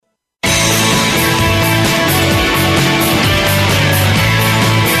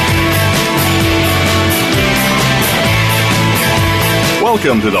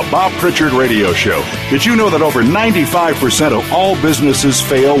Welcome to the Bob Pritchard Radio Show. Did you know that over 95% of all businesses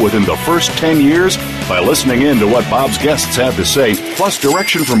fail within the first 10 years? By listening in to what Bob's guests have to say, plus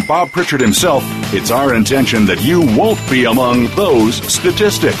direction from Bob Pritchard himself, it's our intention that you won't be among those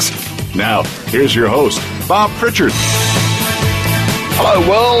statistics. Now, here's your host, Bob Pritchard. Hello,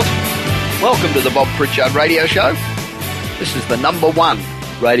 world. Welcome to the Bob Pritchard Radio Show. This is the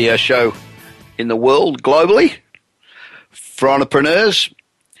 #1 radio show in the world globally for entrepreneurs.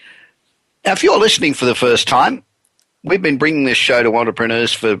 Now, if you're listening for the first time, we've been bringing this show to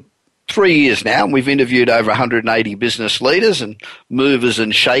entrepreneurs for 3 years now. We've interviewed over 180 business leaders and movers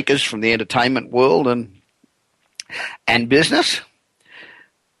and shakers from the entertainment world and business.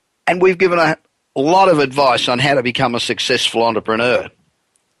 And we've given a lot of advice on how to become a successful entrepreneur.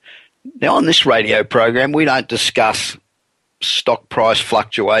 Now, on this radio program, we don't discuss stock price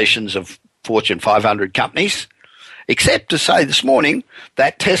fluctuations of Fortune 500 companies, except to say this morning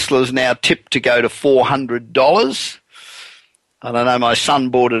that Tesla's now tipped to go to $400. I don't know, my son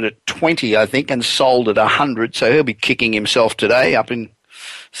bought it at 20, I think, and sold at 100, so he'll be kicking himself today up in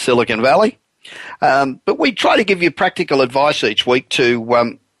Silicon Valley. But we try to give you practical advice each week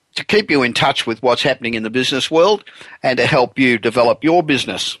to keep you in touch with what's happening in the business world and to help you develop your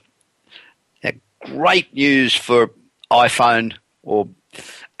business. Now, great news for iPhone or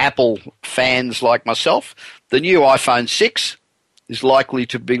Apple fans like myself. The new iPhone 6 is likely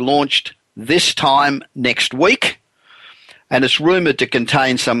to be launched this time next week, and it's rumoured to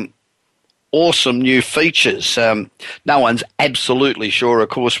contain some awesome new features. No one's absolutely sure, of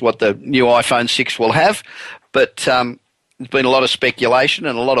course, what the new iPhone 6 will have, but there's been a lot of speculation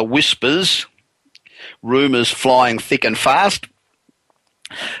and a lot of whispers, rumours flying thick and fast.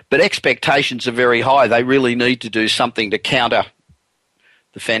 But expectations are very high. They really need to do something to counter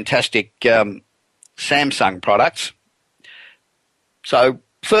the fantastic Samsung products. So,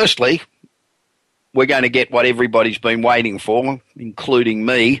 firstly, we're going to get what everybody's been waiting for, including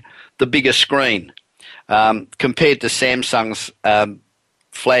me, the bigger screen. Compared to Samsung's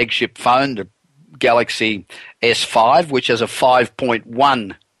flagship phone, the Galaxy S5, which has a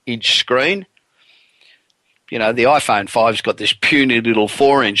 5.1-inch screen. You know, the iPhone 5's got this puny little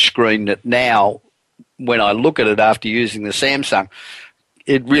 4-inch screen that now, when I look at it after using the Samsung,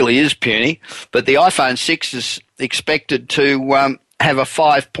 it really is puny. But the iPhone 6 is expected to have a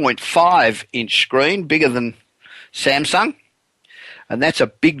 5.5-inch screen, bigger than Samsung. And that's a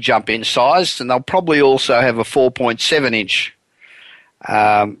big jump in size. And they'll probably also have a 4.7-inch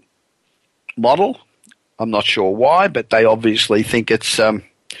model. I'm not sure why, but they obviously think it's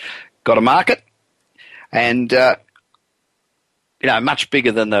got a market. And, much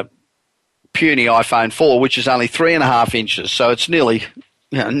bigger than the puny iPhone 4, which is only 3.5 inches. So it's nearly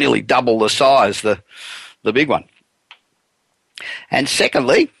double the size, the big one. And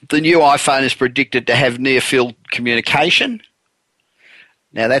secondly, the new iPhone is predicted to have near-field communication.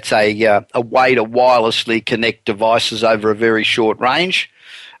 Now, that's a way to wirelessly connect devices over a very short range.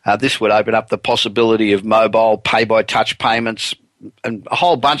 This would open up the possibility of mobile pay-by-touch payments and a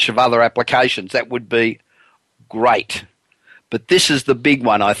whole bunch of other applications. That would be great. But this is the big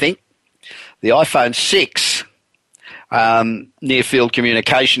one, I think. The iPhone 6 near-field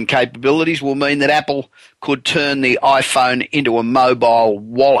communication capabilities will mean that Apple could turn the iPhone into a mobile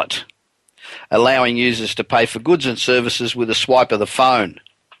wallet, allowing users to pay for goods and services with a swipe of the phone.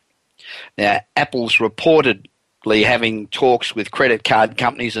 Now, Apple's reportedly having talks with credit card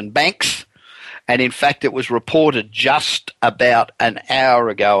companies and banks, and in fact it was reported just about an hour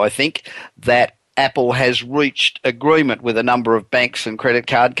ago, I think, that Apple has reached agreement with a number of banks and credit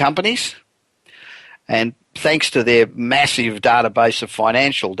card companies. And thanks to their massive database of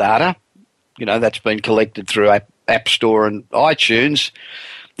financial data, that's been collected through App Store and iTunes,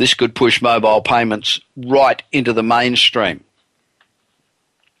 this could push mobile payments right into the mainstream.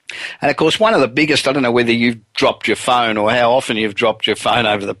 And of course, one of the biggest, I don't know whether you've dropped your phone or how often you've dropped your phone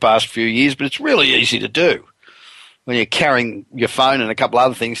over the past few years, but it's really easy to do. When you're carrying your phone and a couple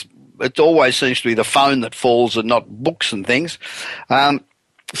other things, it always seems to be the phone that falls and not books and things.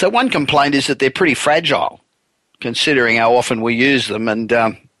 So one complaint is that they're pretty fragile, considering how often we use them and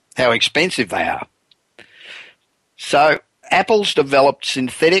how expensive they are. So Apple's developed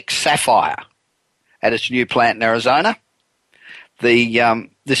synthetic sapphire at its new plant in Arizona.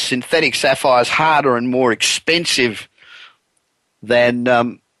 This synthetic sapphire is harder and more expensive than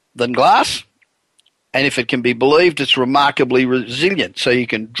glass. And if it can be believed, it's remarkably resilient. So you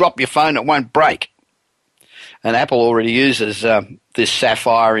can drop your phone, it won't break. And Apple already uses this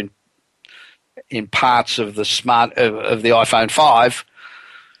sapphire in parts of the of the iPhone 5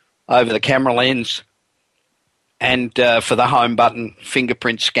 over the camera lens and for the home button,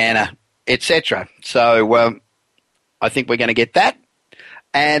 fingerprint scanner, etc. So I think we're going to get that.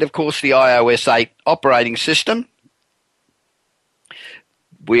 And, of course, the iOS 8 operating system.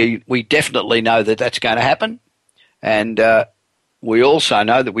 We definitely know that that's going to happen. And we also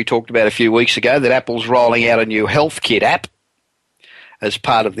know that we talked about a few weeks ago that Apple's rolling out a new Health Kit app as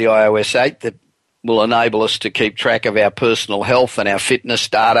part of the iOS 8 that will enable us to keep track of our personal health and our fitness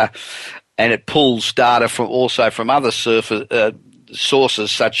data. And it pulls data from other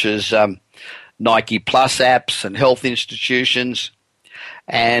sources such as Nike Plus apps and health institutions.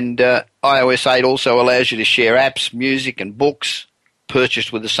 And iOS 8 also allows you to share apps, music and books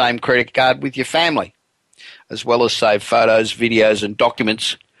purchased with the same credit card with your family, as well as save photos, videos and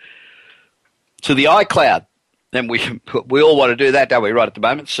documents to the iCloud. And we all want to do that, don't we, right at the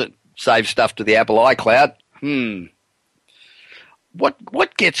moment? Save stuff to the Apple iCloud.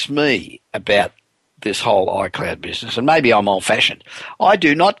 What gets me about this whole iCloud business, and maybe I'm old-fashioned, I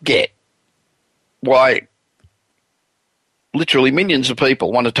do not get why literally millions of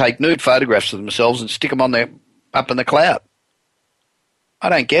people want to take nude photographs of themselves and stick them up in the cloud. I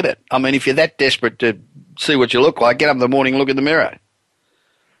don't get it. I mean, if you're that desperate to see what you look like, get up in the morning and look in the mirror.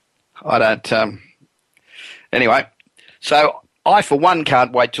 I don't... Anyway, so I, for one,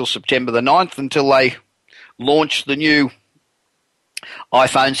 can't wait till September the 9th until they launch the new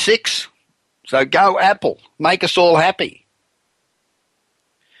iPhone 6. So go Apple. Make us all happy.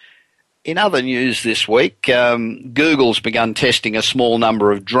 In other news this week, Google's begun testing a small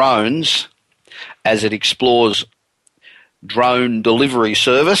number of drones as it explores drone delivery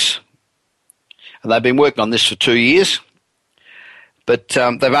service. And they've been working on this for 2 years. But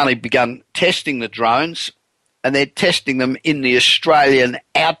they've only begun testing the drones, and they're testing them in the Australian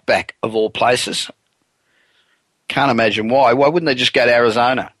outback of all places. Can't imagine why. Why wouldn't they just go to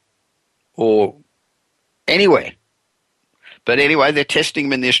Arizona or anywhere? But anyway, they're testing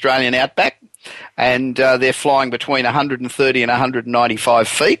them in the Australian outback, and they're flying between 130 and 195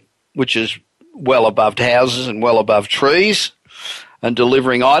 feet, which is well above houses and well above trees, and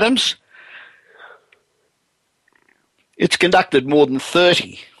delivering items. It's conducted more than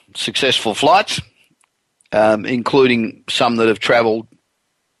 30 successful flights, including some that have travelled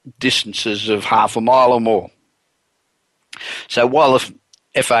distances of half a mile or more. So while the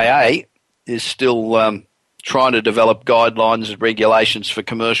FAA is still trying to develop guidelines and regulations for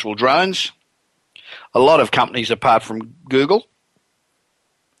commercial drones, a lot of companies apart from Google,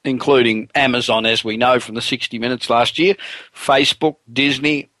 including Amazon, as we know from the 60 Minutes last year, Facebook,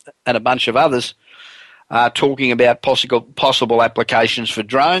 Disney, and a bunch of others, are talking about possible applications for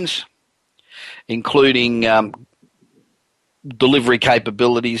drones, including delivery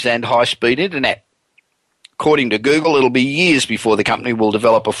capabilities and high-speed internet. According to Google, it'll be years before the company will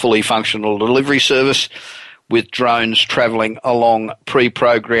develop a fully functional delivery service with drones travelling along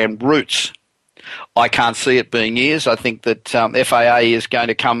pre-programmed routes. I can't see it being years. I think that FAA is going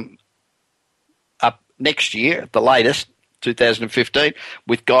to come up next year, at the latest, 2015,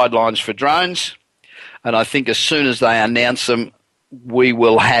 with guidelines for drones. And I think as soon as they announce them, we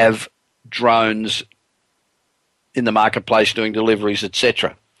will have drones in the marketplace doing deliveries,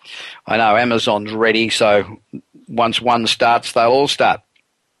 etc. I know Amazon's ready, so once one starts, they'll all start.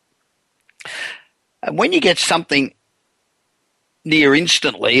 And when you get something near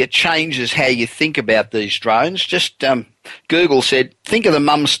instantly, it changes how you think about these drones. Just Google said, think of the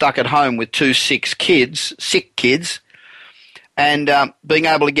mum stuck at home with two sick kids, and being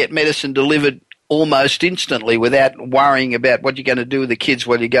able to get medicine delivered almost instantly without worrying about what you're going to do with the kids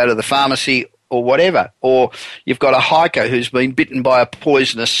when you go to the pharmacy or whatever. Or you've got a hiker who's been bitten by a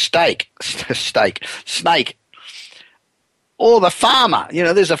poisonous snake. Or the farmer. You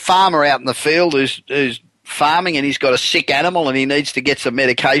know, there's a farmer out in the field who's farming, and he's got a sick animal and he needs to get some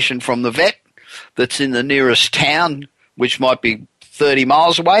medication from the vet that's in the nearest town, which might be 30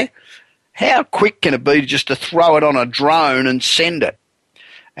 miles away. How quick can it be just to throw it on a drone and send it?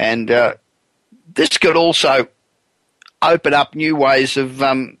 And this could also open up new ways of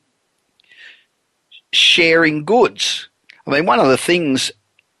sharing goods. I mean, one of the things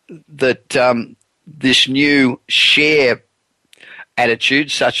that this new share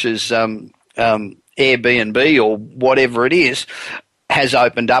attitude, such as Airbnb or whatever it is, has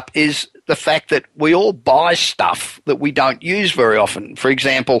opened up is the fact that we all buy stuff that we don't use very often. For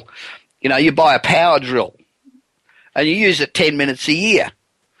example, you know, you buy a power drill and you use it 10 minutes a year.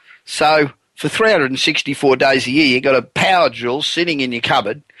 So for 364 days a year, you've got a power drill sitting in your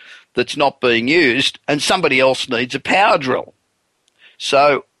cupboard that's not being used, and somebody else needs a power drill.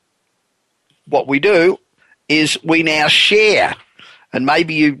 So what we do is we now share, and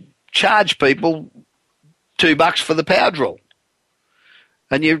maybe you charge people $2 for the power drill.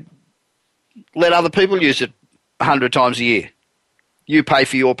 And you let other people use it 100 times a year. You pay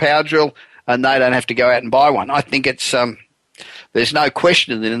for your power drill and they don't have to go out and buy one. I think it's there's no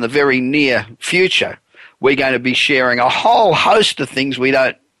question that in the very near future we're going to be sharing a whole host of things we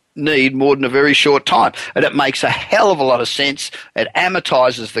don't need more than a very short time. And it makes a hell of a lot of sense. It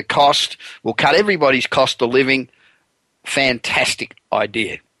amortizes the cost, will cut everybody's cost of living. Fantastic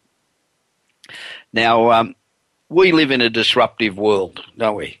idea. Now, we live in a disruptive world,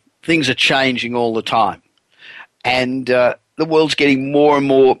 don't we? Things are changing all the time. And the world's getting more and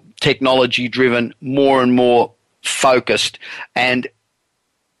more technology-driven, more and more focused. And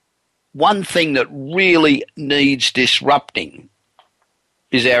one thing that really needs disrupting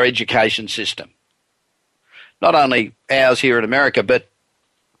is our education system. Not only ours here in America, but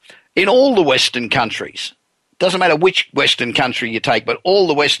in all the Western countries. Doesn't matter which Western country you take, but all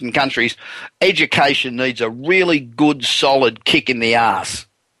the Western countries, education needs a really good, solid kick in the arse.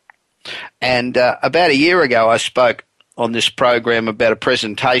 And about a year ago, I spoke on this program about a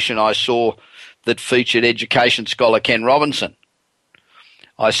presentation I saw that featured education scholar Ken Robinson.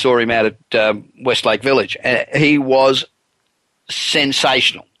 I saw him out at Westlake Village. He was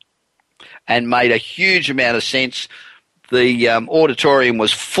sensational and made a huge amount of sense. The auditorium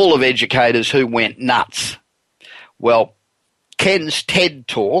was full of educators who went nuts. Well, Ken's TED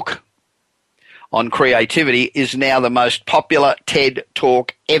Talk on creativity is now the most popular TED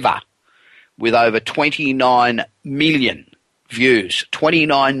Talk ever, with over 29 million views.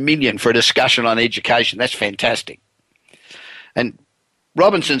 29 million for a discussion on education. That's fantastic. And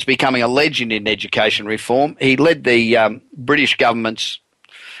Robinson's becoming a legend in education reform. He led the British government's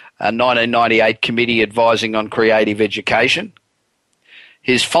 1998 committee advising on creative education.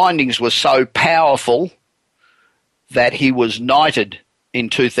 His findings were so powerful that he was knighted in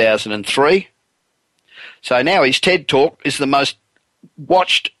 2003. So now his TED Talk is the most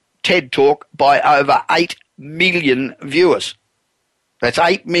watched TED Talk by over 8 million viewers. That's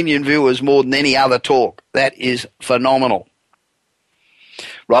 8 million viewers more than any other talk. That is phenomenal.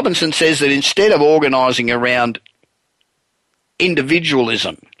 Robinson says that instead of organising around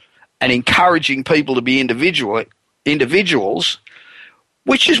individualism and encouraging people to be individuals,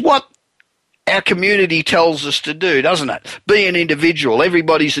 which is what our community tells us to do, doesn't it? Be an individual.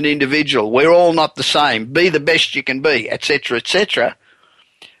 Everybody's an individual. We're all not the same. Be the best you can be, etc., etc.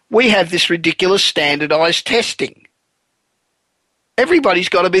 We have this ridiculous standardised testing. Everybody's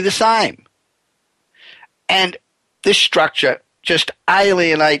got to be the same. And this structure just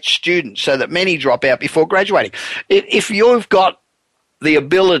alienates students so that many drop out before graduating. If you've got the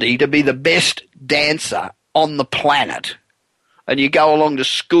ability to be the best dancer on the planet and you go along to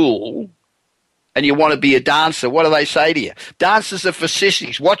school and you want to be a dancer, what do they say to you? Dancers are for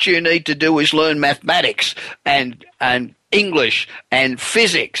sissies. What you need to do is learn mathematics and English and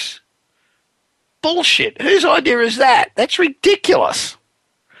physics. Bullshit. Whose idea is that? That's ridiculous.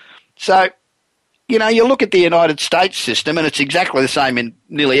 So, you know, you look at the United States system and it's exactly the same in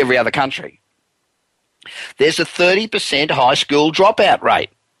nearly every other country. There's a 30% high school dropout rate.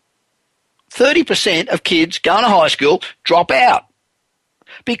 30% of kids going to high school drop out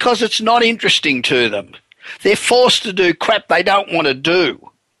because it's not interesting to them. They're forced to do crap they don't want to do.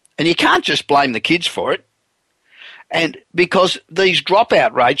 And you can't just blame the kids for it. And because these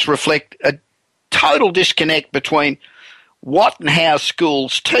dropout rates reflect a total disconnect between what and how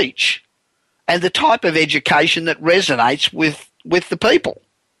schools teach and the type of education that resonates with the people.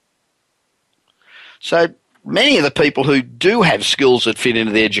 So many of the people who do have skills that fit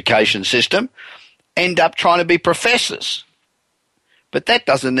into the education system end up trying to be professors. But that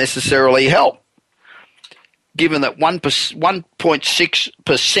doesn't necessarily help, given that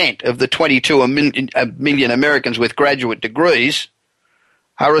 1.6% of the 22 million Americans with graduate degrees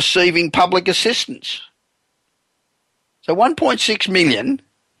are receiving public assistance. So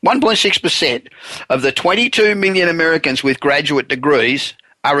 1.6% of the 22 million Americans with graduate degrees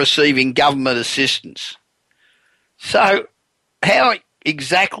are receiving government assistance. So how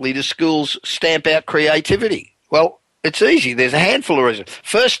exactly do schools stamp out creativity? Well, it's easy. There's a handful of reasons.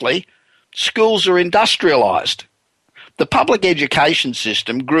 Firstly, schools are industrialised. The public education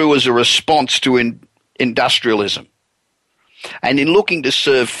system grew as a response to industrialism. And in looking to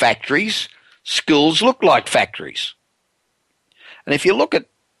serve factories, schools look like factories. And if you look at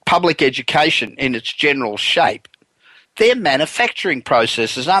public education in its general shape, they're manufacturing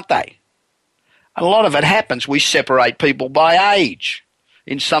processes, aren't they? And a lot of it happens. We separate people by age.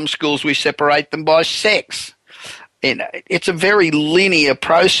 In some schools, we separate them by sex. And it's a very linear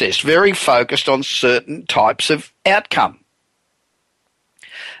process, very focused on certain types of outcome.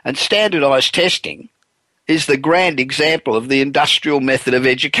 And standardised testing is the grand example of the industrial method of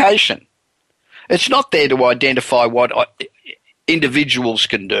education. It's not there to identify what individuals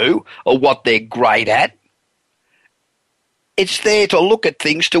can do or what they're great at. It's there to look at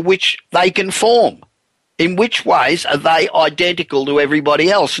things to which they conform. In which ways are they identical to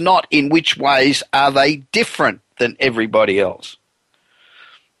everybody else, not in which ways are they different than everybody else.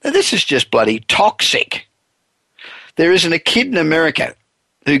 Now, this is just bloody toxic. There isn't a kid in America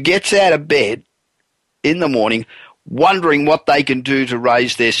who gets out of bed in the morning wondering what they can do to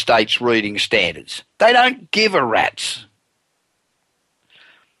raise their state's reading standards. They don't give a rat's.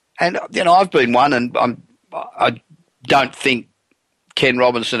 And, I've been one, and I don't think Ken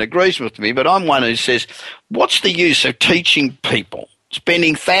Robinson agrees with me, but I'm one who says, what's the use of teaching people,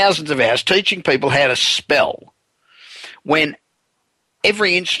 spending thousands of hours teaching people how to spell, when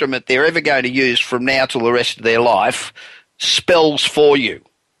every instrument they're ever going to use from now till the rest of their life spells for you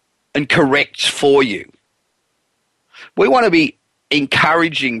and corrects for you? We want to be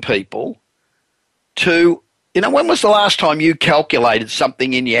encouraging people to, when was the last time you calculated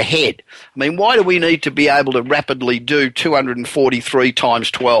something in your head? I mean, why do we need to be able to rapidly do 243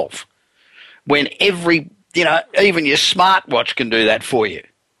 times 12 when even your smartwatch can do that for you?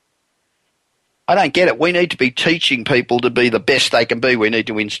 I don't get it. We need to be teaching people to be the best they can be. We need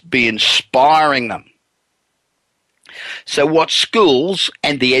to be inspiring them. So what schools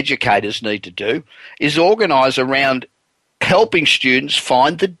and the educators need to do is organise around helping students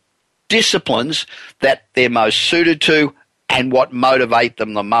find the disciplines that they're most suited to and what motivate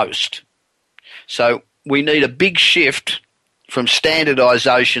them the most. So we need a big shift from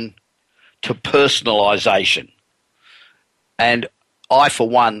standardisation to personalisation. And I, for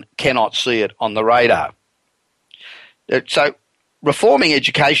one, cannot see it on the radar. So reforming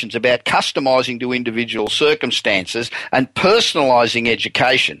education is about customising to individual circumstances and personalising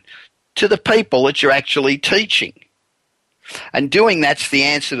education to the people that you're actually teaching. And doing that's the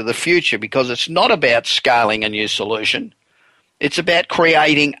answer to the future, because it's not about scaling a new solution. It's about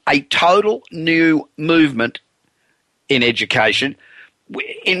creating a total new movement in education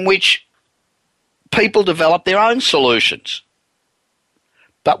in which people develop their own solutions,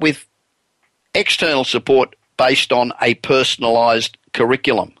 but with external support based on a personalised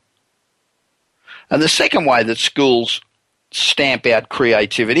curriculum. And the second way that schools stamp out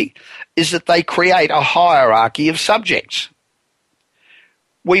creativity is that they create a hierarchy of subjects.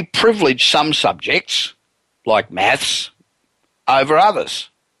 We privilege some subjects, like maths, over others.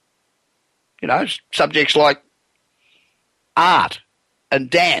 Subjects like art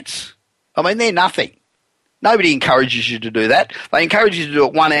and dance. I mean, they're nothing. Nobody encourages you to do that. They encourage you to do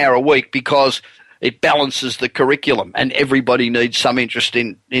it 1 hour a week because it balances the curriculum and everybody needs some interest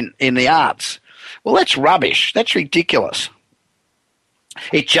in the arts. Well, that's rubbish. That's ridiculous.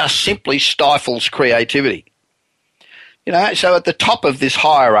 It just simply stifles creativity. So at the top of this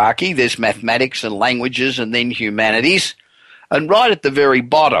hierarchy, there's mathematics and languages and then humanities. And right at the very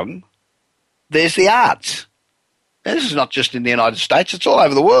bottom, there's the arts. Now, this is not just in the United States, it's all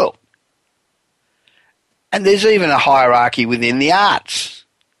over the world. And there's even a hierarchy within the arts,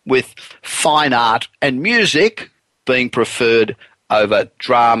 with fine art and music being preferred over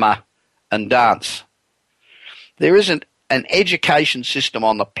drama and dance. There isn't an education system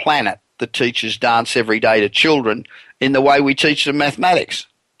on the planet that teaches dance every day to children in the way we teach them mathematics.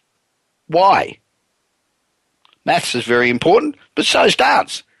 Why? Maths is very important, but so is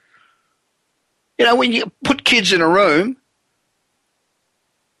dance. When you put kids in a room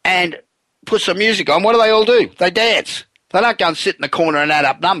and put some music on, what do they all do? They dance. They don't go and sit in the corner and add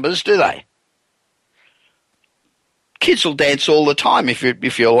up numbers, do they? Kids will dance all the time if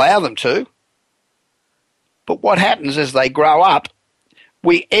you allow them to. But what happens as they grow up,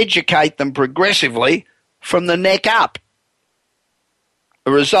 we educate them progressively from the neck up.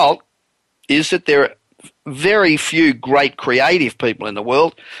 The result is that there are very few great creative people in the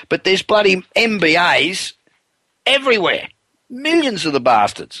world, but there's bloody MBAs everywhere. Millions of the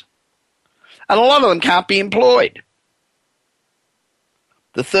bastards. And a lot of them can't be employed.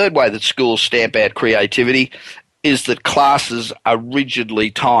 The third way that schools stamp out creativity is that classes are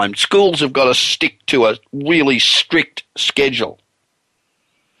rigidly timed. Schools have got to stick to a really strict schedule.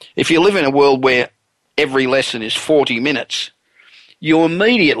 If you live in a world where every lesson is 40 minutes, you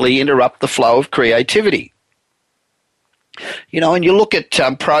immediately interrupt the flow of creativity. And you look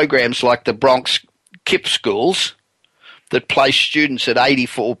at programs like the Bronx KIPP schools that place students at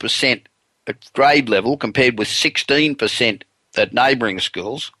 84% at grade level compared with 16% at neighbouring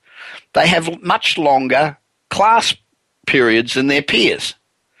schools, they have much longer class periods than their peers.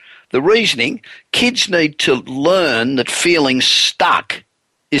 The reasoning, kids need to learn that feeling stuck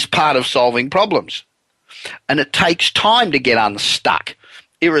is part of solving problems. And it takes time to get unstuck,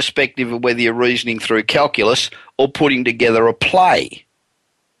 irrespective of whether you're reasoning through calculus or putting together a play.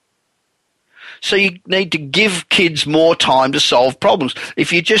 So you need to give kids more time to solve problems.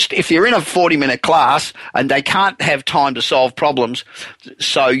 If you're in a 40-minute class and they can't have time to solve problems,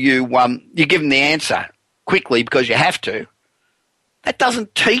 so you give them the answer quickly because you have to, that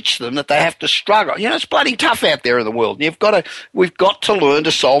doesn't teach them that they have to struggle. You know, it's bloody tough out there in the world. We've got to learn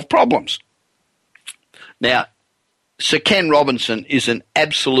to solve problems. Now, Sir Ken Robinson is an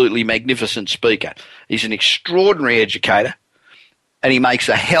absolutely magnificent speaker. He's an extraordinary educator, and he makes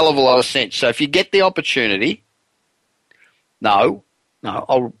a hell of a lot of sense. So if you get the opportunity, I'll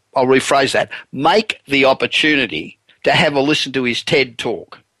rephrase that. Make the opportunity to have a listen to his TED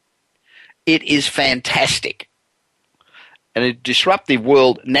Talk. It is fantastic. In a disruptive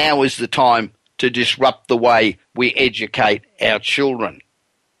world, now is the time to disrupt the way we educate our children.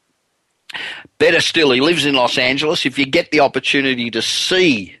 Better still, he lives in Los Angeles. If you get the opportunity to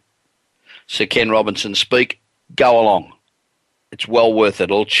see Sir Ken Robinson speak, go along. It's well worth it.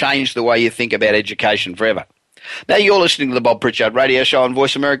 It'll change the way you think about education forever. Now you're listening to the Bob Pritchard Radio Show on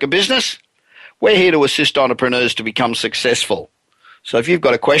Voice America Business. We're here to assist entrepreneurs to become successful. So if you've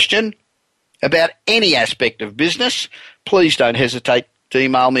got a question about any aspect of business, please don't hesitate to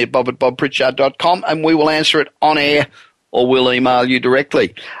email me at bob@bobpritchard.com and we will answer it on air or we'll email you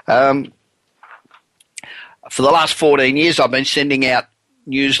directly. For the last 14 years, I've been sending out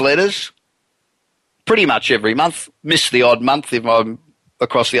newsletters pretty much every month. Miss the odd month if I'm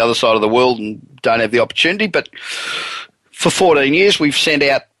across the other side of the world and don't have the opportunity. But for 14 years, we've sent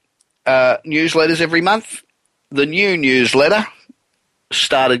out newsletters every month. The new newsletter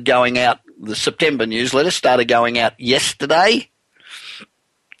started going out, the September newsletter started going out yesterday.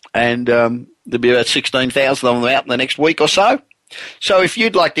 And there'll be about 16,000 of them out in the next week or so. So if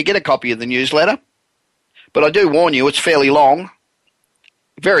you'd like to get a copy of the newsletter, but I do warn you, it's fairly long,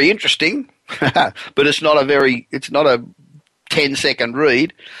 very interesting, but it's not a 10-second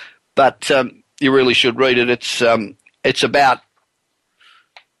read, but you really should read it. It's about,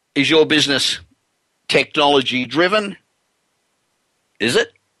 is your business technology driven? Is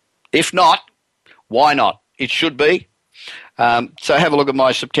it? If not, why not? It should be. So have a look at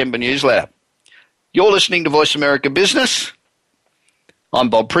my September newsletter. You're listening to Voice America Business. I'm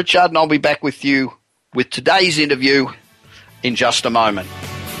Bob Pritchard, and I'll be back with you with today's interview in just a moment.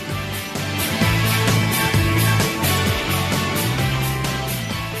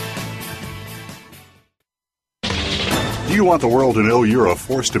 Do you want the world to know you're a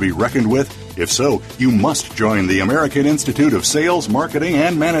force to be reckoned with? If so, you must join the American Institute of Sales, Marketing,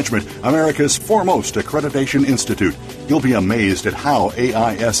 and Management, America's foremost accreditation institute. You'll be amazed at how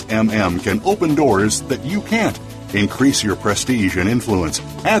AISMM can open doors that you can't. Increase your prestige and influence.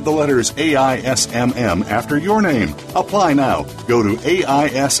 Add the letters AISMM after your name. Apply now. Go to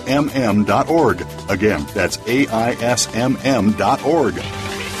AISMM.org. Again, that's AISMM.org.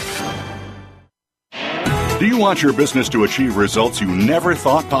 Do you want your business to achieve results you never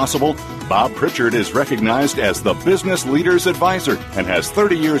thought possible? Bob Pritchard is recognized as the Business Leader's Advisor and has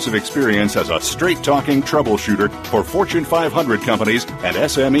 30 years of experience as a straight-talking troubleshooter for Fortune 500 companies and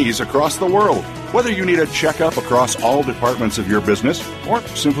SMEs across the world. Whether you need a checkup across all departments of your business or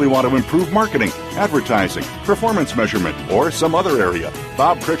simply want to improve marketing, advertising, performance measurement, or some other area,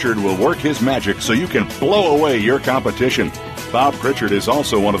 Bob Pritchard will work his magic so you can blow away your competition. Bob Pritchard is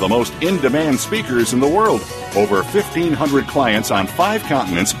also one of the most in-demand speakers in the world. Over 1,500 clients on 5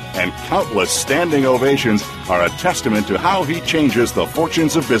 continents and countless standing ovations are a testament to how he changes the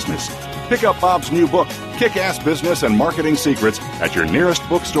fortunes of business. Pick up Bob's new book, Kick-Ass Business and Marketing Secrets, at your nearest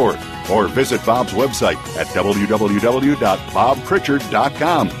bookstore or visit Bob's website at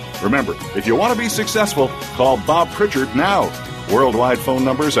www.bobpritchard.com. Remember, if you want to be successful, call Bob Pritchard now. Worldwide phone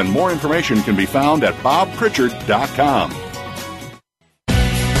numbers and more information can be found at bobpritchard.com.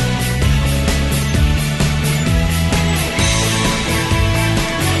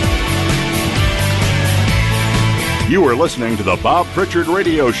 You are listening to the Bob Pritchard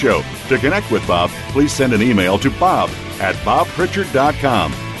Radio Show. To connect with Bob, please send an email to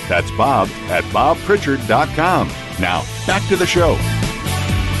bob@bobpritchard.com. That's bob@bobpritchard.com. Now, back to the show.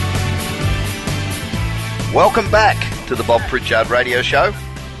 Welcome back to the Bob Pritchard Radio Show.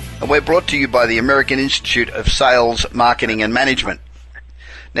 And we're brought to you by the American Institute of Sales, Marketing and Management.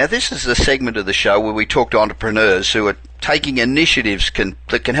 Now, this is the segment of the show where we talk to entrepreneurs who are taking initiatives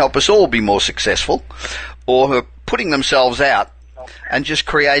that can help us all be more successful, or who are putting themselves out and just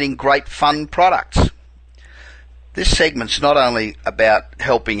creating great fun products. This segment's not only about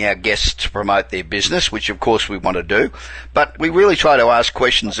helping our guests promote their business, which of course we want to do, but we really try to ask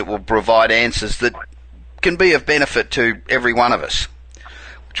questions that will provide answers that can be of benefit to every one of us.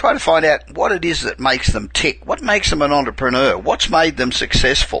 Try to find out what it is that makes them tick, what makes them an entrepreneur, what's made them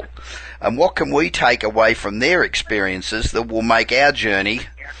successful, and what can we take away from their experiences that will make our journey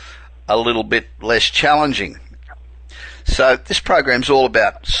a little bit less challenging. So this program's all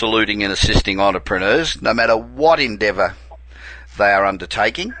about saluting and assisting entrepreneurs, no matter what endeavour they are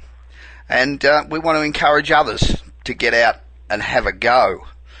undertaking, and we want to encourage others to get out and have a go.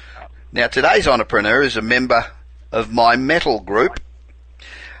 Now, today's entrepreneur is a member of my metal group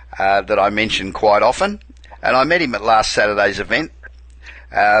that I mention quite often, and I met him at last Saturday's event,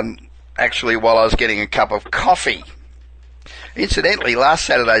 actually while I was getting a cup of coffee. Incidentally, last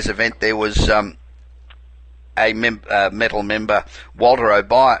Saturday's event there was a metal member, Walter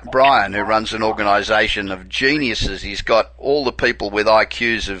O'Brien, who runs an organisation of geniuses. He's got all the people with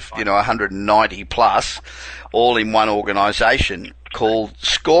IQs of 190 plus, all in one organisation called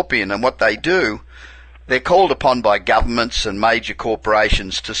Scorpion. And what they do, they're called upon by governments and major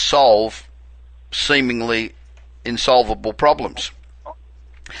corporations to solve seemingly insolvable problems.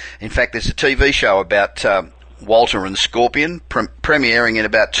 In fact, there's a TV show about Walter and Scorpion premiering in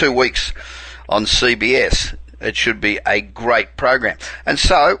about 2 weeks on CBS. It should be a great program. And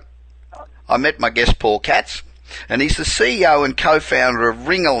so I met my guest Paul Katz, and he's the CEO and co-founder of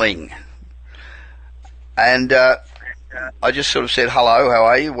Ring-a-Ling. And I just sort of said, hello, how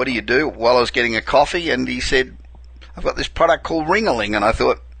are you? What do you do? While I was getting a coffee, and he said, I've got this product called Ring-a-Ling. And I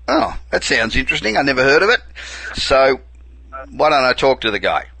thought, oh, that sounds interesting. I never heard of it. So why don't I talk to the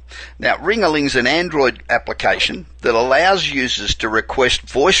guy? Now, Ring-a-Ling's an Android application that allows users to request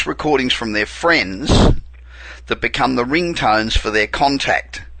voice recordings from their friends that become the ringtones for their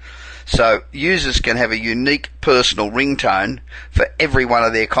contact. So users can have a unique personal ringtone for every one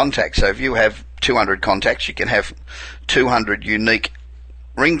of their contacts. So if you have 200 contacts, you can have 200 unique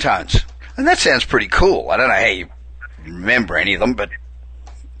ringtones. And that sounds pretty cool. I don't know how you remember any of them, but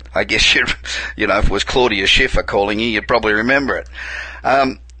I guess if it was Claudia Schiffer calling you, you'd probably remember it.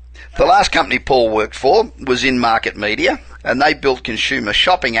 The last company Paul worked for was In Market Media, and they built consumer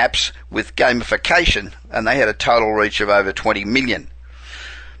shopping apps with gamification, and they had a total reach of over 20 million.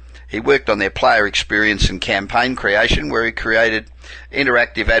 He worked on their player experience and campaign creation, where he created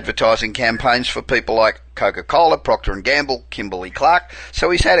interactive advertising campaigns for people like Coca-Cola, Procter & Gamble, Kimberly-Clark. So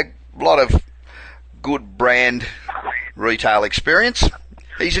he's had a lot of good brand retail experience.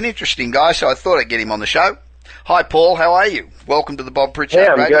 He's an interesting guy, so I thought I'd get him on the show. Hi, Paul. How are you? Welcome to the Bob Pritchard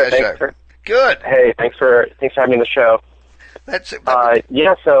Radio Show. Good. Hey, thanks for having me on the show. That's it.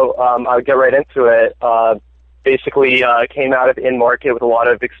 So I'll get right into it. Basically, came out of In Market with a lot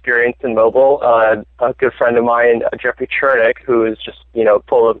of experience in mobile. A good friend of mine, Jeffrey Chernick, who is just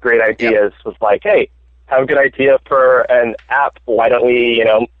full of great ideas, was like, "Hey, have a good idea for an app. Why don't we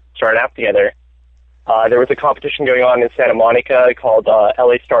start an app together?" There was a competition going on in Santa Monica called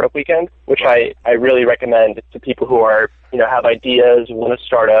LA Startup Weekend, which I really recommend to people who are have ideas, want to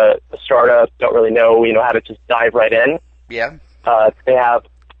start a startup, don't really know how to just dive right in. Yeah. They have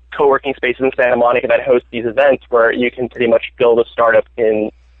co-working spaces in Santa Monica that host these events where you can pretty much build a startup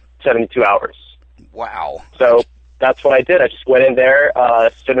in 72 hours. Wow. So that's what I did. I just went in there,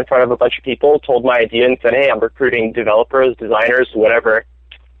 stood in front of a bunch of people, told my idea, and said, "Hey, I'm recruiting developers, designers, whatever."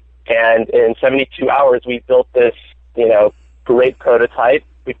 And in 72 hours, we built this, great prototype.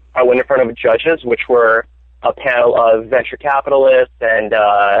 I went in front of judges, which were a panel of venture capitalists and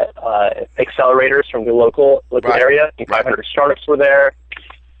accelerators from the local area. 500 startups were there.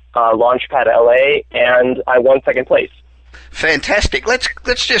 Launchpad LA, and I won second place. Fantastic.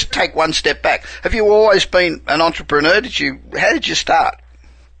 Let's just take one step back. Have you always been an entrepreneur? How did you start?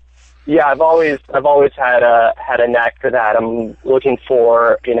 Yeah, I've always had a knack for that. I'm looking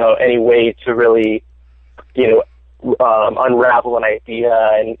for any way to really unravel an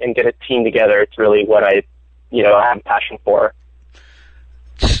idea and get a team together. It's really what I have a passion for.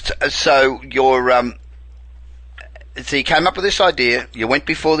 So so you came up with this idea, you went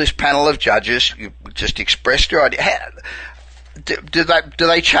before this panel of judges, you just expressed your idea. Do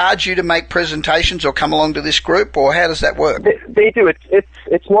they charge you to make presentations or come along to this group, or how does that work? They do.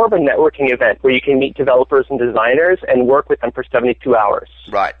 It's more of a networking event where you can meet developers and designers and work with them for 72 hours.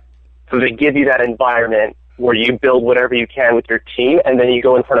 Right. So they give you that environment where you build whatever you can with your team, and then you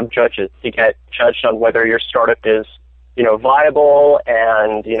go in front of judges to get judged on whether your startup is viable,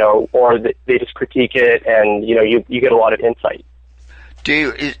 and or they just critique it, and you get a lot of insight.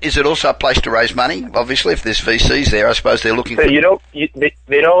 Is it also a place to raise money? Obviously, if there's VCs there, I suppose they're looking for. They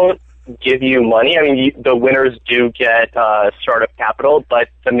don't give you money. I mean, the winners do get startup capital, but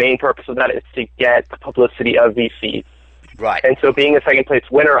the main purpose of that is to get the publicity of VCs. Right. And so, being a second place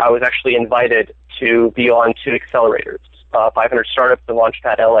winner, I was actually invited to be on 2 accelerators, 500 Startups and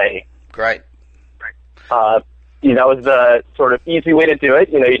Launchpad LA. Great. That was the sort of easy way to do it.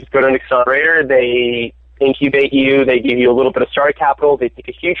 You just go to an accelerator, they incubate you, they give you a little bit of startup capital, they take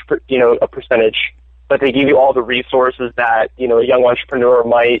a huge, a percentage, but they give you all the resources that, a young entrepreneur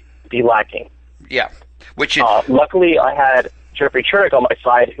might be lacking. Yeah. Which is... luckily, I had Jeffrey Chernick on my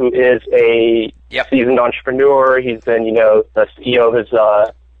side, who is a seasoned entrepreneur. He's been, the CEO of his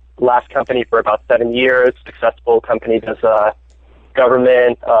last company for about 7 years, successful company, does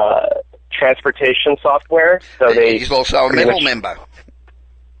government transportation software. So he's also a Metal member.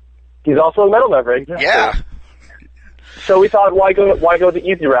 He's also a Metal member, exactly. Yeah. So we thought, why go the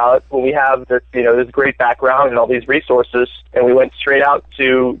easy route when we have this, this great background and all these resources, and we went straight out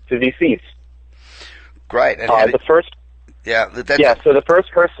to VCs. Great. And So the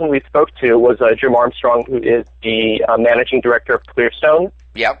first person we spoke to was Jim Armstrong, who is the managing director of Clearstone.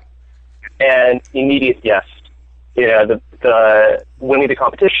 Yep. And immediate yes. The winning the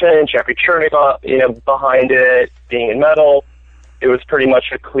competition, Jeffrey Chernick, behind it, being in Metal, it was pretty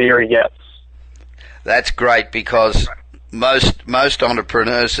much a clear yes. That's great, because most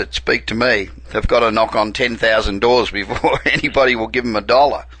entrepreneurs that speak to me have got to knock on 10,000 doors before anybody will give them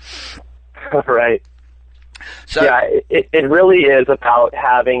 $1. Right. So, yeah, it really is about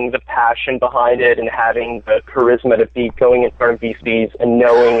having the passion behind it and having the charisma to be going in front of VCs and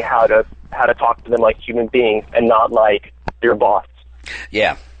knowing how to talk to them like human beings and not like your boss.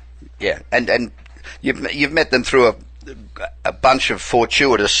 Yeah, and you've met them through a bunch of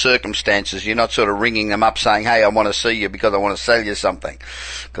fortuitous circumstances. You're not sort of ringing them up saying, "Hey, I want to see you because I want to sell you something,"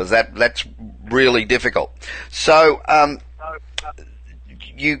 because that's really difficult. So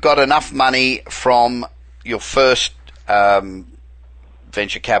you got enough money from your first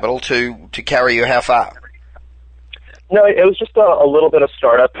venture capital to carry you how far? No, it was just a little bit of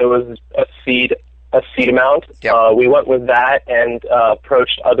startup. It was a seed amount. Yep. We went with that and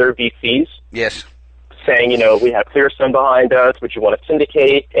approached other VCs. Yes. Saying, we have Clearstone behind us, would you want to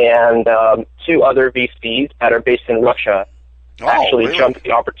syndicate? And 2 other VCs that are based in Russia really? jumped at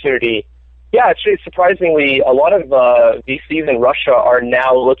the opportunity. Yeah, actually, surprisingly, a lot of VCs in Russia are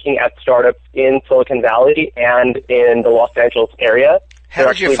now looking at startups in Silicon Valley and in the Los Angeles area.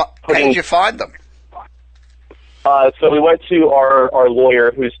 How did you find them? So we went to our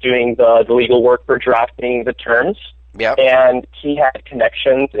lawyer who's doing the legal work for drafting the terms. Yep. And he had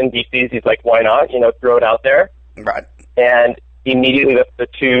connections in VCs. He's like, why not? Throw it out there. Right. And immediately the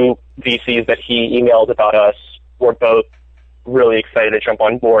 2 VCs that he emailed about us were both really excited to jump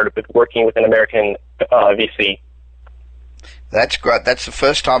on board with working with an American VC. That's great. That's the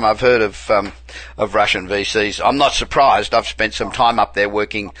first time I've heard of Russian VCs. I'm not surprised. I've spent some time up there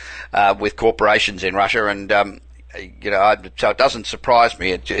working with corporations in Russia, and so it doesn't surprise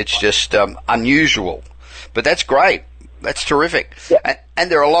me. It's just unusual. But that's great. That's terrific. Yeah. And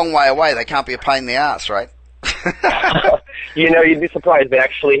they're a long way away. They can't be a pain in the ass, right? You'd be surprised. They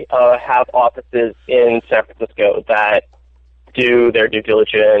actually have offices in San Francisco that do their due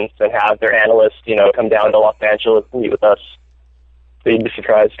diligence and have their analysts, come down to Los Angeles and meet with us. So you'd be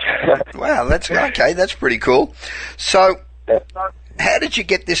surprised. Wow, that's okay. That's pretty cool. So, how did you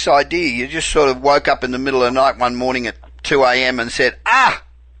get this idea? You just sort of woke up in the middle of the night one morning at 2 a.m. and said,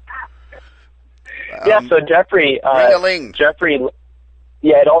 so Jeffrey,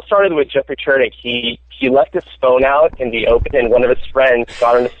 it all started with Jeffrey Chernick. He left his phone out in the open, and one of his friends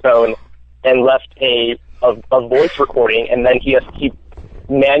got on his phone and left a voice recording, and then he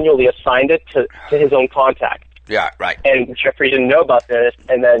manually assigned it to his own contact. Yeah, right. And Jeffrey didn't know about this,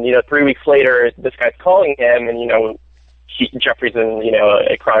 and then 3 weeks later, this guy's calling him, and Jeffrey's in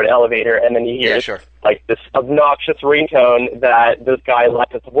a crowded elevator, and then he hears like this obnoxious ringtone that this guy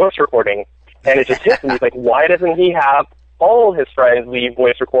left as a voice recording. And it just hits him. He's like, why doesn't he have all his friends leave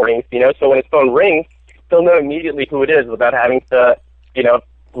voice recordings? So when his phone rings, he'll know immediately who it is without having to,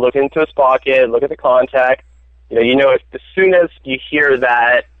 look into his pocket, look at the contact. As soon as you hear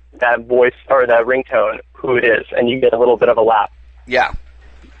that voice or that ringtone, who it is, and you get a little bit of a laugh. Yeah.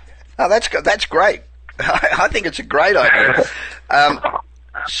 Oh, that's great. I think it's a great idea.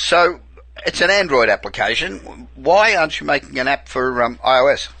 So it's an Android application. Why aren't you making an app for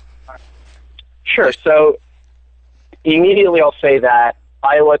iOS? Sure. So immediately I'll say that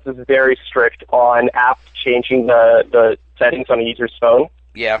iOS is very strict on apps changing the settings on a user's phone.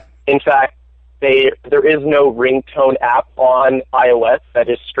 Yeah. In fact, there is no ringtone app on iOS that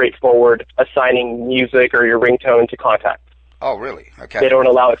is straightforward assigning music or your ringtone to contacts. Oh, really? Okay. They don't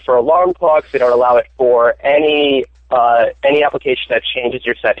allow it for alarm clocks. They don't allow it for any application that changes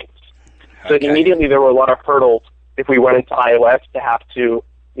your settings. So immediately there were a lot of hurdles if we went into iOS to have to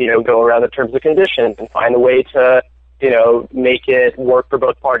go around the terms and conditions and find a way to, make it work for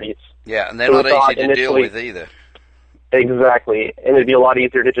both parties. Yeah, and they're not easy to deal with either. Exactly. And it'd be a lot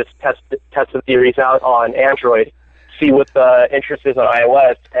easier to just test the theories out on Android, see what the interest is on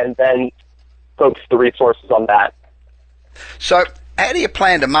iOS, and then focus the resources on that. So how do you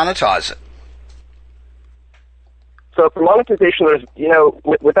plan to monetize it? So for monetization, there's,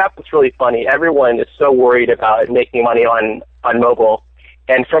 with apps, it's really funny. Everyone is so worried about making money on mobile.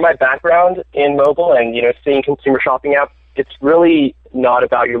 And from my background in mobile and, seeing consumer shopping apps, it's really not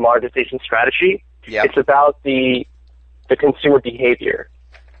about your monetization strategy. Yep. It's about the consumer behavior.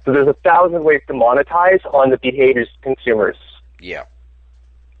 So there's 1,000 ways to monetize on the behaviors of consumers. Yeah.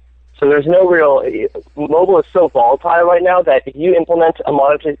 So there's no real, mobile is so volatile right now that if you implement a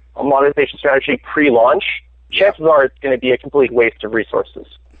monetization strategy pre-launch, chances are it's going to be a complete waste of resources.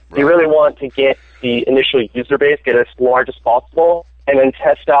 Right. You really want to get the initial user base, get as large as possible, and then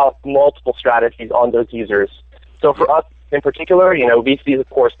test out multiple strategies on those users. So for us in particular, VCs, of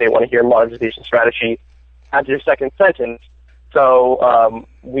course, they want to hear monetization strategy as your second sentence. So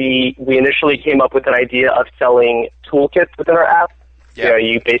we initially came up with an idea of selling toolkits within our app. Yeah.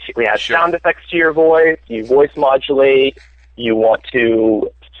 You basically add sound effects to your voice, you voice modulate, you want to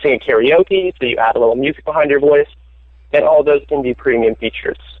sing karaoke, so you add a little music behind your voice, and all those can be premium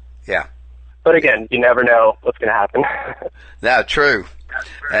features. Yeah. But again, you never know what's going to happen. No, true.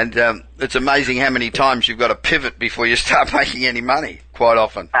 And it's amazing how many times you've got to pivot before you start making any money, quite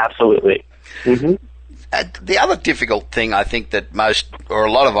often. Absolutely. Mm-hmm. The other difficult thing I think that most or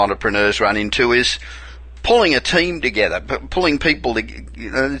a lot of entrepreneurs run into is pulling a team together, pulling people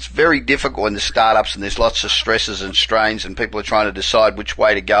together. It's very difficult in the startups, and there's lots of stresses and strains, and people are trying to decide which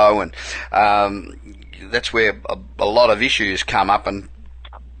way to go, and that's where a lot of issues come up, and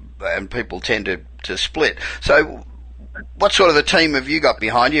people tend to split. So what sort of a team have you got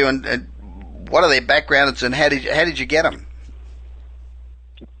behind you, and what are their backgrounds, and how did you get them?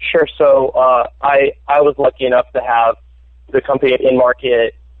 Sure. So I was lucky enough to have the company in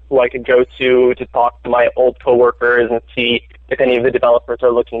market who I could go to talk to my old coworkers and see if any of the developers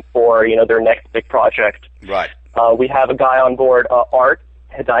are looking for their next big project. Right. We have a guy on board, Art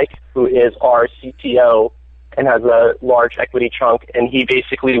Hedike, who is our CTO and has a large equity chunk, and he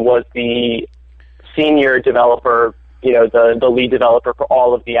basically was the senior developer, the lead developer for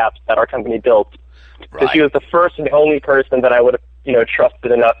all of the apps that our company built. Right. So he was the first and only person that I would have,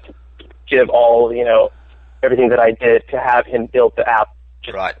 trusted enough to give all, everything that I did to have him build the app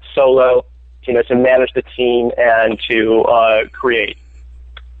just solo, to manage the team and to create.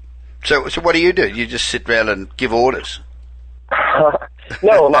 So what do? You just sit around and give orders?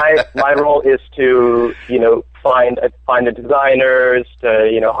 No, my role is to, find the designers,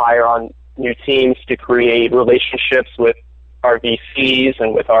 to, hire on new teams, to create relationships with our VCs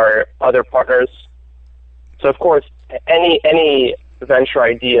and with our other partners. So of course, any venture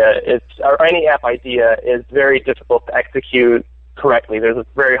idea or any app idea is very difficult to execute correctly. There's a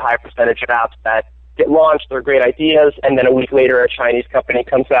very high percentage of apps that get launched, they're great ideas, and then a week later a Chinese company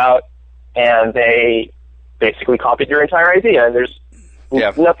comes out and they basically copied your entire idea, and there's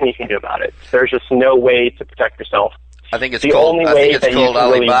nothing you can do about it. There's just no way to protect yourself. I think it's the called only way that you can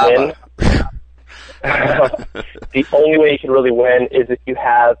really win. The only way you can really win is if you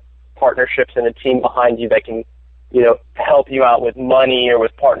have partnerships and a team behind you that can, help you out with money or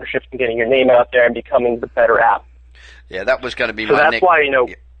with partnerships and getting your name out there and becoming the better app. Yeah, that was going to be so my that's why,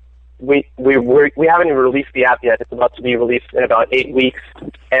 we haven't even released the app yet. It's about to be released in about 8 weeks,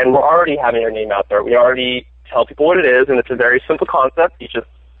 and we're already having our name out there. We already tell people what it is, and it's a very simple concept. You just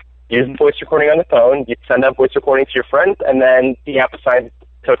use a voice recording on the phone, you send that voice recording to your friends, and then the app assigns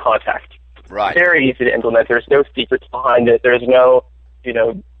to a contact. Right. Very easy to implement. There's no secrets behind it. There's no,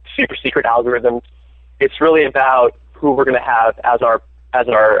 super secret algorithms. It's really about who we're going to have as our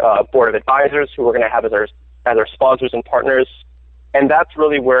board of advisors, who we're going to have as our sponsors and partners, and that's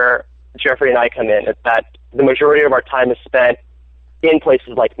really where Jeffrey and I come in. It's that the majority of our time is spent in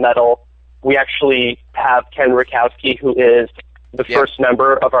places like Metal. We actually have Ken Rakowski, who is the first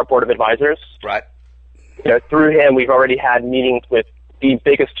member of our board of advisors. Right. Through him, we've already had meetings with the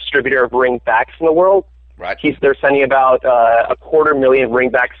biggest distributor of ringbacks in the world. Right. They're sending about 250,000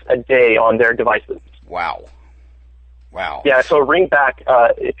 ringbacks a day on their devices. Wow. Yeah, so a ringback,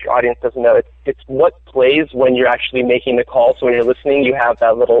 if your audience doesn't know, it's what plays when you're actually making the call. So when you're listening, you have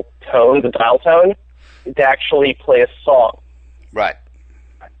that little tone, the dial tone, to actually play a song. Right.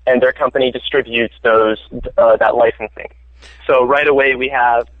 And their company distributes that licensing. So right away we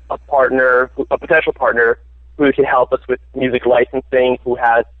have a potential partner who can help us with music licensing, who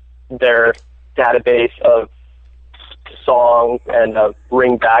has their database of to songs and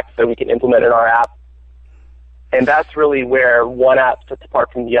ring back that we can implement in our app. And that's really where one app sets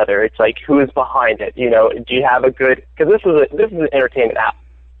apart from the other. It's like, who is behind it? Do you have a good, because this is an entertainment app.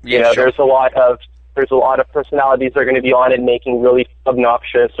 Yeah, sure. There's a lot of personalities that are going to be on it making really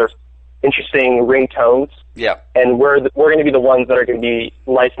obnoxious or interesting ringtones. Yeah. And we're going to be the ones that are going to be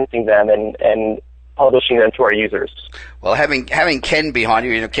licensing them and publishing them to our users. Well, having Ken behind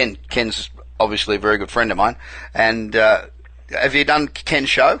you, Ken's obviously a very good friend of mine. And have you done Ken's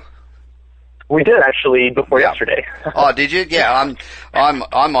show? We did actually before yesterday. Oh, did you? Yeah, I'm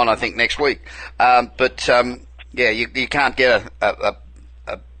on, I think, next week. You can't get a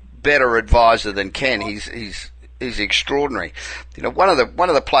better advisor than Ken. He's extraordinary. One of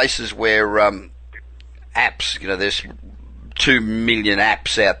the places where apps, there's 2 million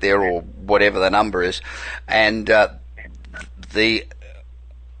apps out there, or whatever the number is, and the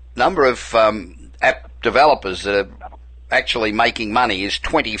number of app developers that are actually making money is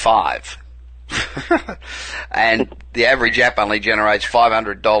 25. And the average app only generates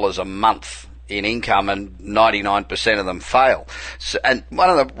 $500 a month in income, and 99% of them fail. So, and one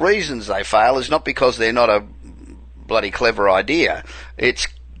of the reasons they fail is not because they're not a bloody clever idea. It's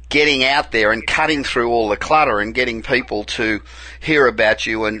getting out there and cutting through all the clutter and getting people to hear about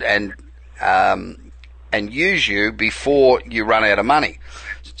you and use you before you run out of money.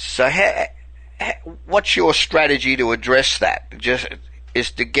 So what's your strategy to address that?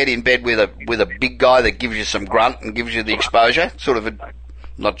 Is to get in bed with a big guy that gives you some grunt and gives you the exposure, sort of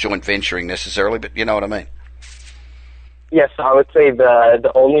not joint venturing necessarily, but you know what I mean. Yes, I would say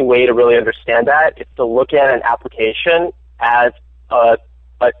the only way to really understand that is to look at an application as an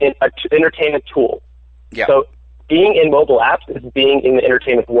entertainment tool. Yeah. So being in mobile apps is being in the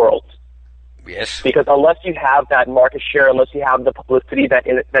entertainment world. Yes. Because unless you have that market share, unless you have the publicity that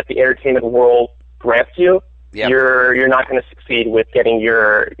the entertainment world grants you, yep, you're not going to succeed with getting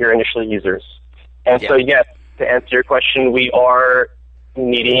your initial users. And so, yes, to answer your question, we are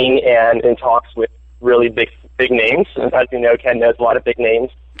meeting and in talks with really big names. And as you know, Ken knows a lot of big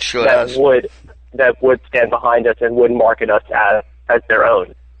names that would stand behind us and would market us as their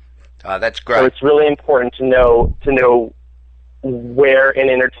own. That's great. So it's really important to know where in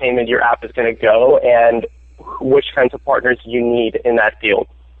entertainment your app is going to go and which kinds of partners you need in that field.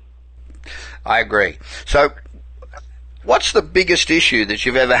 I agree. So what's the biggest issue that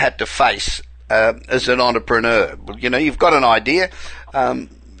you've ever had to face as an entrepreneur? You've got an idea.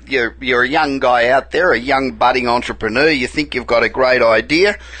 You're a young guy out there, a young budding entrepreneur. You think you've got a great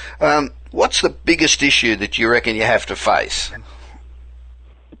idea. What's the biggest issue that you reckon you have to face?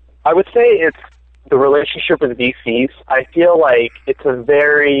 I would say it's the relationship with VCs. I feel like it's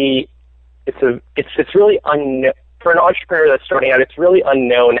really unknown for an entrepreneur that's starting out. It's really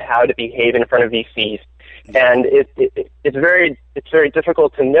unknown how to behave in front of VCs, and it's very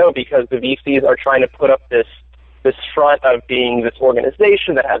difficult to know because the VCs are trying to put up this front of being this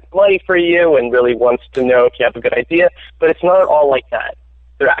organization that has money for you and really wants to know if you have a good idea, but it's not at all like that.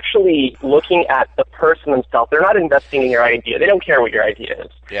 They're actually looking at the person themselves. They're not investing in your idea. They don't care what your idea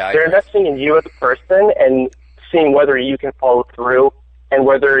is. Yeah, they're investing in you as a person and seeing whether you can follow through and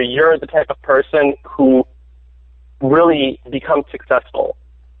whether you're the type of person who really becomes successful.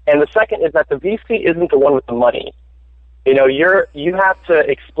 And the second is that the VC isn't the one with the money. You have to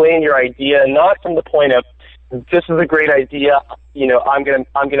explain your idea not from the point of this is a great idea, I'm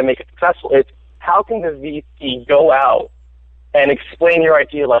gonna make it successful. It's how can the VC go out and explain your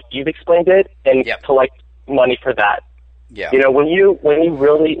idea like you've explained it and collect money for that. Yeah. When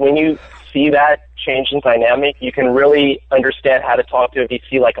you see that change in dynamic, you can really understand how to talk to a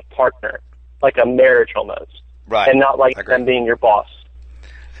VC like a partner, like a marriage almost. Right. And not like them being your boss.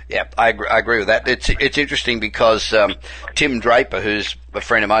 Yeah, I agree with that. It's interesting because Tim Draper, who's a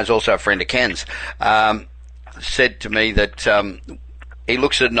friend of mine, is also a friend of Ken's, said to me that he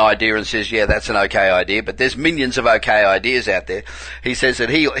looks at an idea and says, yeah, that's an okay idea, but there's millions of okay ideas out there. He says that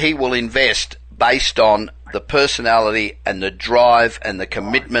he will invest based on the personality and the drive and the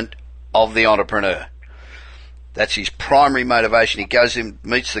commitment of the entrepreneur. That's his primary motivation. He goes in,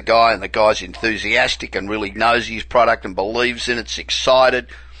 meets the guy, and the guy's enthusiastic and really knows his product and believes in it, it's excited,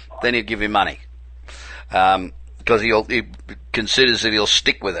 then he'll give him money. Because he considers that he'll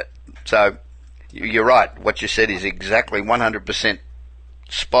stick with it. So you're right. What you said is exactly 100%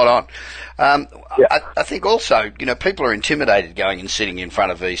 spot on. I think also, people are intimidated going and sitting in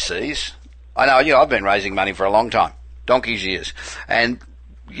front of VCs. I know, I've been raising money for a long time, donkey's years, and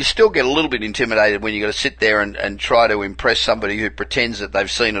you still get a little bit intimidated when you got to sit there and try to impress somebody who pretends that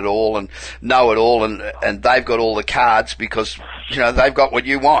they've seen it all and know it all and they've got all the cards because, they've got what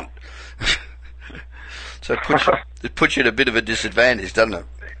you want. So it puts you at a bit of a disadvantage, doesn't it?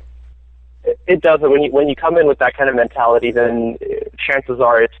 It does. When you come in with that kind of mentality, then chances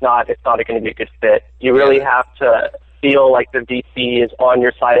are it's not going to be a good fit. You really have to feel like the VC is on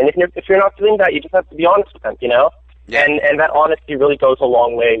your side, and if you're not doing that, you just have to be honest with them, you know. Yeah. And that honesty really goes a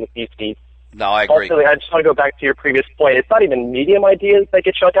long way with VCs. No, I agree. Also, I just want to go back to your previous point. It's not even medium ideas that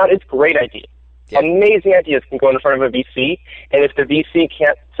get shut down. It's great ideas. Yep. Amazing ideas can go in front of a VC, and if the VC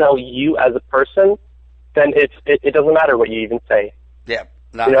can't sell you as a person, then it doesn't matter what you even say. Yeah.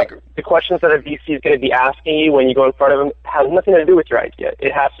 No, I agree. The questions that a VC is going to be asking you when you go in front of them has nothing to do with your idea.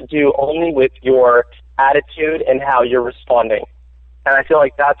 It has to do only with your attitude and how you're responding. And I feel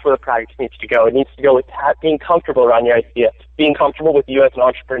like that's where the practice needs to go. It needs to go with being comfortable around your idea, being comfortable with you as an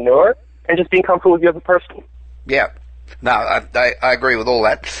entrepreneur, and just being comfortable with you as a person. Yeah. No, I agree with all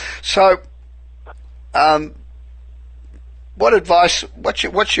that. So,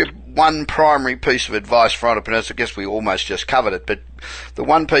 what's your one primary piece of advice for entrepreneurs? I guess we almost just covered it, but the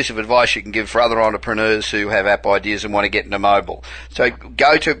one piece of advice you can give for other entrepreneurs who have app ideas and want to get into mobile. So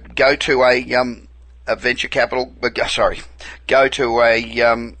go to a venture capital, go to a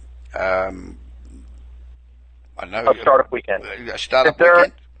startup weekend. A startup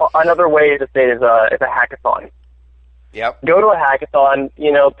weekend. Another way to say it is a hackathon. Yep. Go to a hackathon,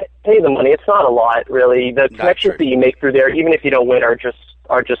 pay the money. It's not a lot, really. The connections that you make through there, even if you don't win, are just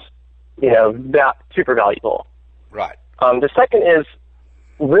super valuable. Right. The second is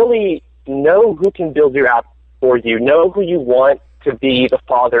really know who can build your app for you. Know who you want to be the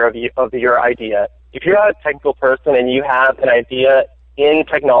father of your idea. If you're not a technical person and you have an idea in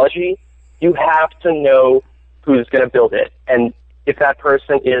technology, you have to know who's going to build it and if that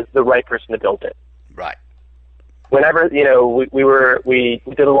person is the right person to build it. Right. Whenever, we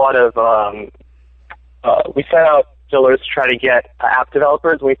did a lot of, we sent out fillers to try to get app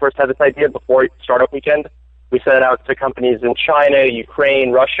developers when we first had this idea before Startup Weekend. We sent it out to companies in China,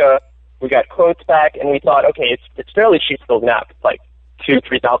 Ukraine, Russia. We got quotes back, and we thought, okay, it's fairly cheap to build an app. It's like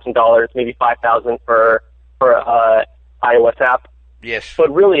 $2,000-$3,000, maybe $5,000 for an iOS app. Yes.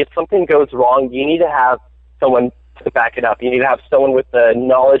 But really, if something goes wrong, you need to have someone to back it up. You need to have someone with the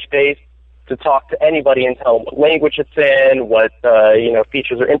knowledge base to talk to anybody and tell them what language it's in, what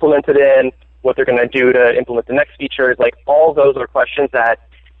features are implemented in, what they're going to do to implement the next features. Like, all those are questions that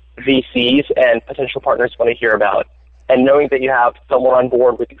VCs and potential partners want to hear about. And knowing that you have someone on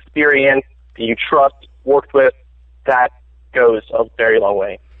board with experience that you trust, worked with, that goes a very long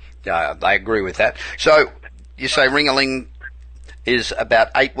way. Yeah, I agree with that. So you say Ring-a-Ling is about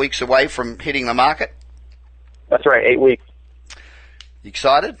 8 weeks away from hitting the market? That's right, 8 weeks. You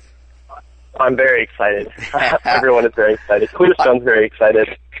excited? I'm very excited. Everyone is very excited. Clearstone's very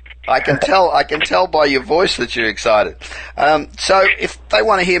excited. I can tell by your voice that you're excited. So if they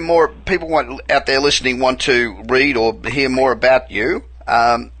want to hear more, people out there listening want to read or hear more about you,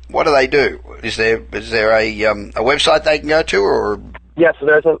 what do they do? Is there a website they can go to, or? Yeah,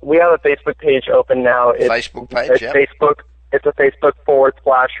 so we have a Facebook page open now. Facebook page, yeah. It's a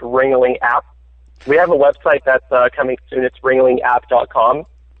Facebook.com/Ring-a-Ling app. We have a website that's coming soon. It's ringalingapp.com.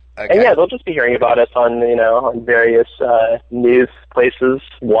 Okay. And yeah, they'll just be hearing about us on various news places,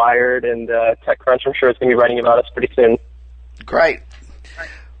 Wired and TechCrunch. I'm sure it's going to be writing about us pretty soon. Great.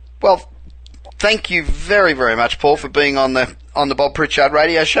 Well, thank you very, very much, Paul, for being on the Bob Pritchard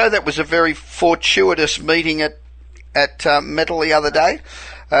Radio Show. That was a very fortuitous meeting at Metal the other day,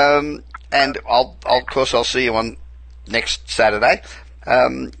 and I'll see you on next Saturday.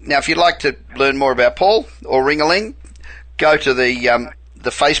 Now, if you'd like to learn more about Paul or Ring-a-Ling, go to the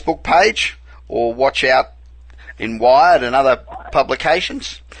Facebook page, or watch out in Wired and other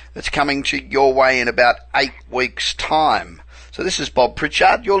publications. It's coming to your way in about 8 weeks' time. So this is Bob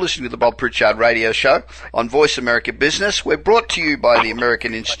Pritchard. You're listening to the Bob Pritchard Radio Show on Voice America Business. We're brought to you by the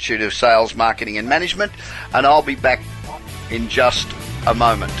American Institute of Sales, Marketing and Management, and I'll be back in just a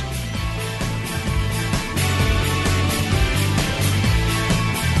moment.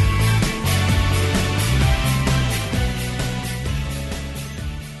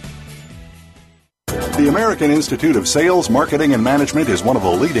 The American Institute of Sales, Marketing and Management is one of the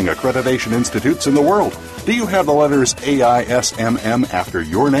leading accreditation institutes in the world. Do you have the letters AISMM after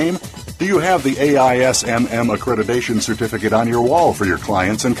your name? Do you have the AISMM accreditation certificate on your wall for your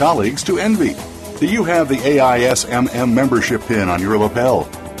clients and colleagues to envy? Do you have the AISMM membership pin on your lapel?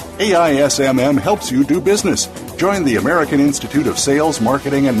 AISMM helps you do business. Join the American Institute of Sales,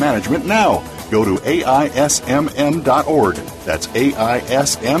 Marketing and Management now. Go to AISMM.org. That's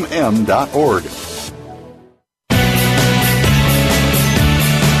AISMM.org.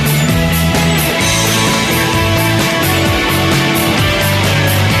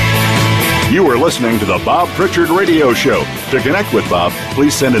 You are listening to the Bob Pritchard Radio Show. To connect with Bob,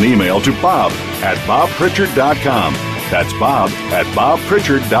 please send an email to bob@bobpritchard.com. That's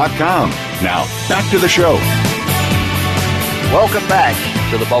bob@bobpritchard.com. Now, back to the show. Welcome back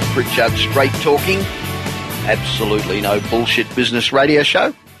to the Bob Pritchard Straight Talking, absolutely no bullshit business radio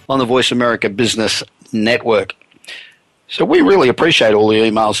show on the Voice America Business Network. So we really appreciate all the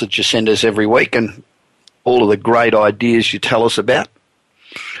emails that you send us every week and all of the great ideas you tell us about.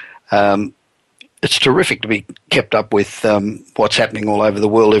 It's terrific to be kept up with what's happening all over the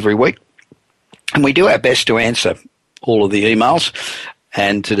world every week. And we do our best to answer all of the emails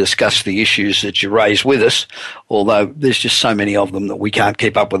and to discuss the issues that you raise with us, although there's just so many of them that we can't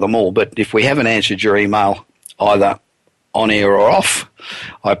keep up with them all. But if we haven't answered your email either on air or off,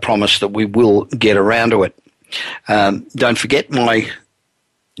 I promise that we will get around to it. Don't forget my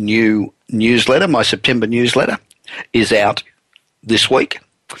new newsletter, my September newsletter, is out this week.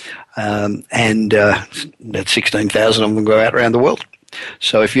 And about 16,000 of them go out around the world.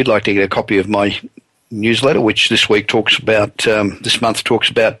 So if you'd like to get a copy of my newsletter, which this month talks about,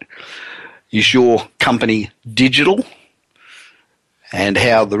 is your company digital and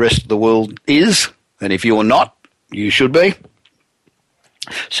how the rest of the world is, and if you're not, you should be.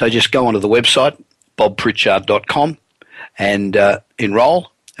 So just go onto the website, bobpritchard.com, and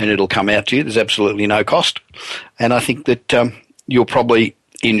enroll, and it'll come out to you. There's absolutely no cost, and I think that you'll probably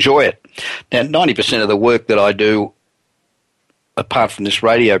enjoy it. Now, 90% of the work that I do, apart from this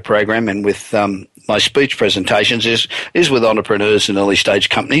radio program and with my speech presentations, is with entrepreneurs and early stage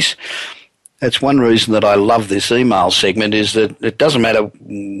companies. That's one reason that I love this email segment, is that it doesn't matter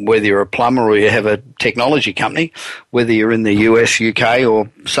whether you're a plumber or you have a technology company, whether you're in the US, UK, or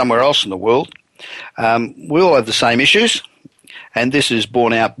somewhere else in the world. We all have the same issues, and this is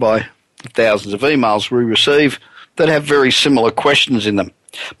borne out by thousands of emails we receive that have very similar questions in them.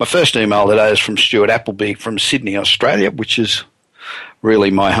 My first email today is from Stuart Appleby from Sydney, Australia, which is really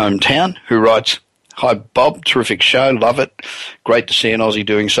my hometown, who writes, "Hi Bob, terrific show, love it. Great to see an Aussie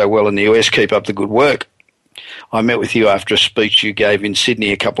doing so well in the US. Keep up the good work. I met with you after a speech you gave in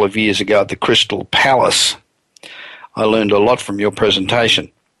Sydney a couple of years ago at the Crystal Palace. I learned a lot from your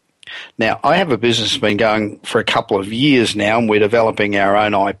presentation. Now, I have a business that's been going for a couple of years now, and we're developing our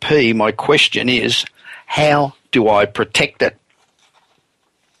own IP. My question is, how do I protect it?"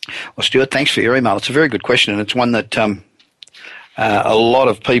 Well, Stuart, thanks for your email. It's a very good question, and it's one that a lot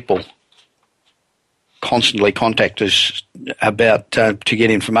of people constantly contact us about to get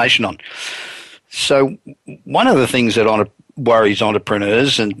information on. So one of the things that worries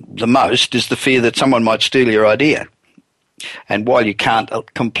entrepreneurs and the most is the fear that someone might steal your idea. And while you can't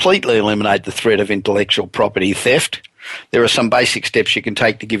completely eliminate the threat of intellectual property theft, there are some basic steps you can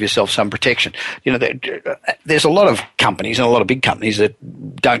take to give yourself some protection. You know, there's a lot of companies and a lot of big companies that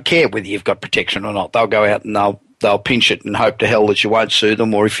don't care whether you've got protection or not. They'll go out and they'll pinch it and hope to hell that you won't sue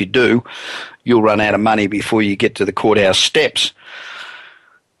them, or if you do, you'll run out of money before you get to the courthouse steps.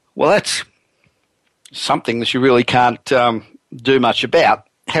 Well, that's something that you really can't do much about.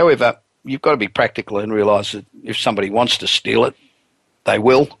 However, you've got to be practical and realise that if somebody wants to steal it, they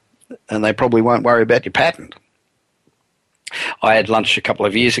will, and they probably won't worry about your patent. I had lunch a couple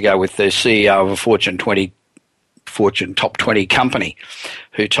of years ago with the CEO of a Fortune top 20 company,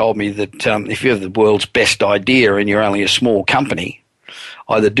 who told me that if you have the world's best idea and you're only a small company,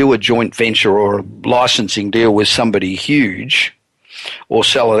 either do a joint venture or a licensing deal with somebody huge, or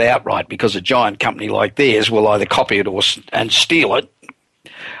sell it outright, because a giant company like theirs will either copy it and steal it,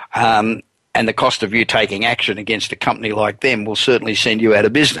 and the cost of you taking action against a company like them will certainly send you out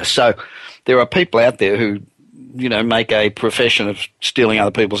of business. So there are people out there who, you know, make a profession of stealing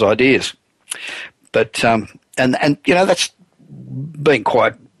other people's ideas. But and you know, that's being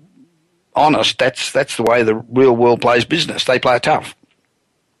quite honest. That's the way the real world plays business. They play it tough.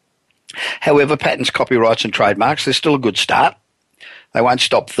 However, patents, copyrights, and trademarks, they're still a good start. They won't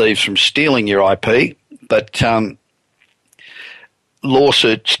stop thieves from stealing your IP, but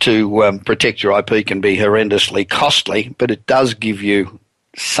lawsuits to protect your IP can be horrendously costly, but it does give you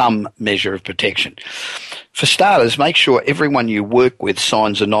some measure of protection. For starters, make sure everyone you work with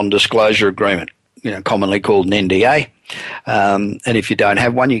signs a non-disclosure agreement, you know, commonly called an NDA. And if you don't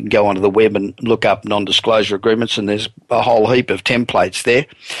have one, you can go onto the web and look up non-disclosure agreements, and there's a whole heap of templates there.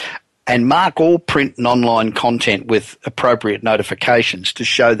 And mark all print and online content with appropriate notifications to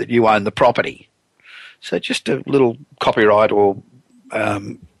show that you own the property. So just a little copyright or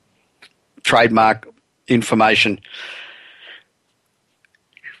trademark information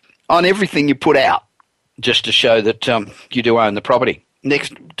on everything you put out, just to show that you do own the property.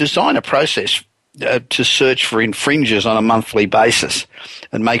 Next, design a process to search for infringers on a monthly basis,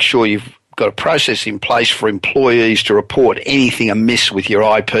 and make sure you've got a process in place for employees to report anything amiss with your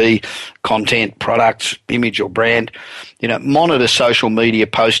IP, content, products, image or brand. Monitor social media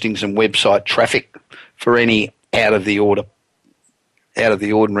postings and website traffic for any out of the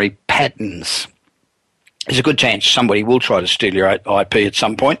ordinary patterns. There's a good chance somebody will try to steal your IP at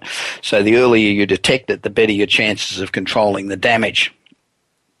some point, so the earlier you detect it, the better your chances of controlling the damage.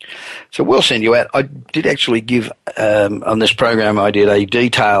 So we'll send you out. I did actually give, on this program, I did a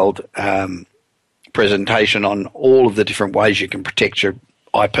detailed presentation on all of the different ways you can protect your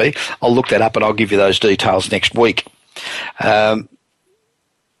IP. I'll look that up and I'll give you those details next week. So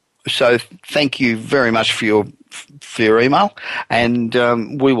thank you very much for your email,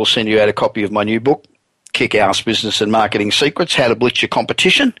 and we will send you out a copy of my new book, Kick-Ass Business and Marketing Secrets, How to Blitz Your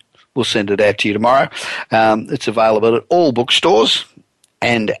Competition. We'll send it out to you tomorrow. It's available at all bookstores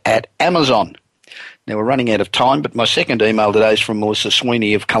and at Amazon. Now, we're running out of time, but my second email today is from Melissa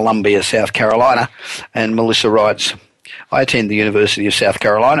Sweeney of Columbia, South Carolina, and Melissa writes, I attend the University of South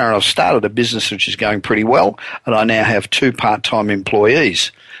Carolina and I've started a business which is going pretty well, and I now have 2 part-time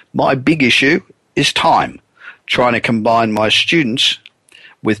employees. My big issue is time, trying to combine my studies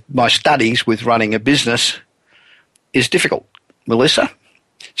with running a business is difficult. Melissa,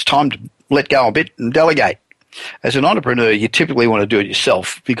 it's time to let go a bit and delegate. As an entrepreneur, you typically want to do it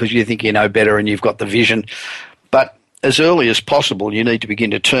yourself because you think you know better and you've got the vision. But as early as possible, you need to begin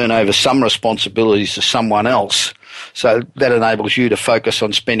to turn over some responsibilities to someone else. So that enables you to focus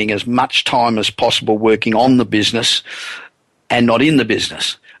on spending as much time as possible working on the business and not in the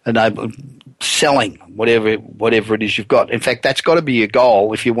business. Selling whatever it is you've got. In fact, that's got to be your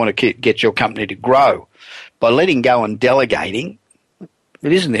goal if you want to get your company to grow. By letting go and delegating,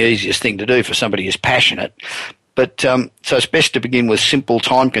 it isn't the easiest thing to do for somebody who's passionate. But so it's best to begin with simple,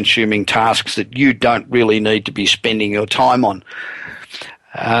 time-consuming tasks that you don't really need to be spending your time on.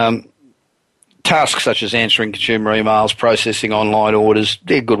 Tasks such as answering consumer emails, processing online orders,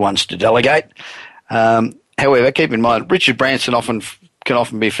 they're good ones to delegate. However, keep in mind, Richard Branson can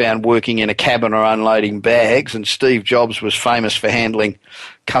often be found working in a cabin or unloading bags, and Steve Jobs was famous for handling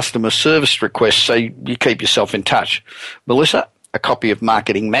customer service requests, so you keep yourself in touch. Melissa, a copy of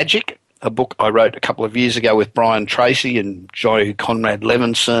Marketing Magic, a book I wrote a couple of years ago with Brian Tracy and Joy Conrad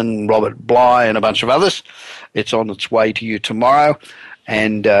Levinson, Robert Bly and a bunch of others. It's on its way to you tomorrow,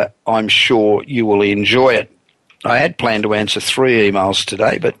 and I'm sure you will enjoy it. I had planned to answer 3 emails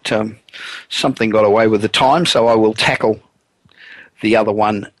today, but something got away with the time, so I will tackle the other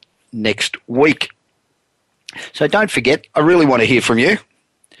one next week. So don't forget, I really want to hear from you.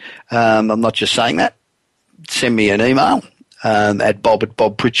 I'm not just saying that. Send me an email at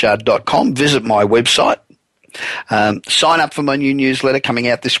bob@bobpritchard.com. Visit my website. Sign up for my new newsletter coming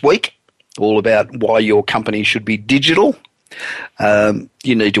out this week, all about why your company should be digital.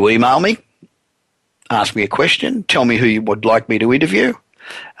 You need to email me, ask me a question, tell me who you would like me to interview,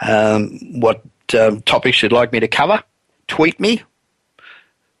 what topics you'd like me to cover, tweet me.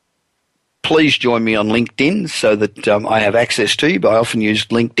 Please join me on LinkedIn so that I have access to you, but I often use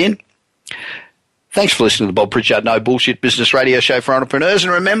LinkedIn. Thanks for listening to the Bob Pritchard No Bullshit Business Radio Show for Entrepreneurs.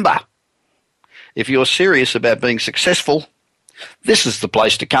 And remember, if you're serious about being successful, this is the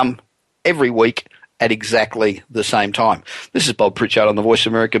place to come every week at exactly the same time. This is Bob Pritchard on the Voice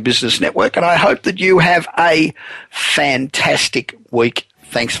America Business Network, and I hope that you have a fantastic week.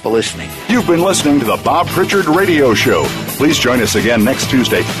 Thanks for listening. You've been listening to the Bob Pritchard Radio Show. Please join us again next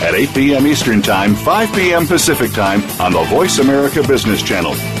Tuesday at 8 p.m. Eastern Time, 5 p.m. Pacific Time on the Voice America Business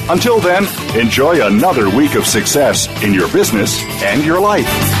Channel. Until then, enjoy another week of success in your business and your life.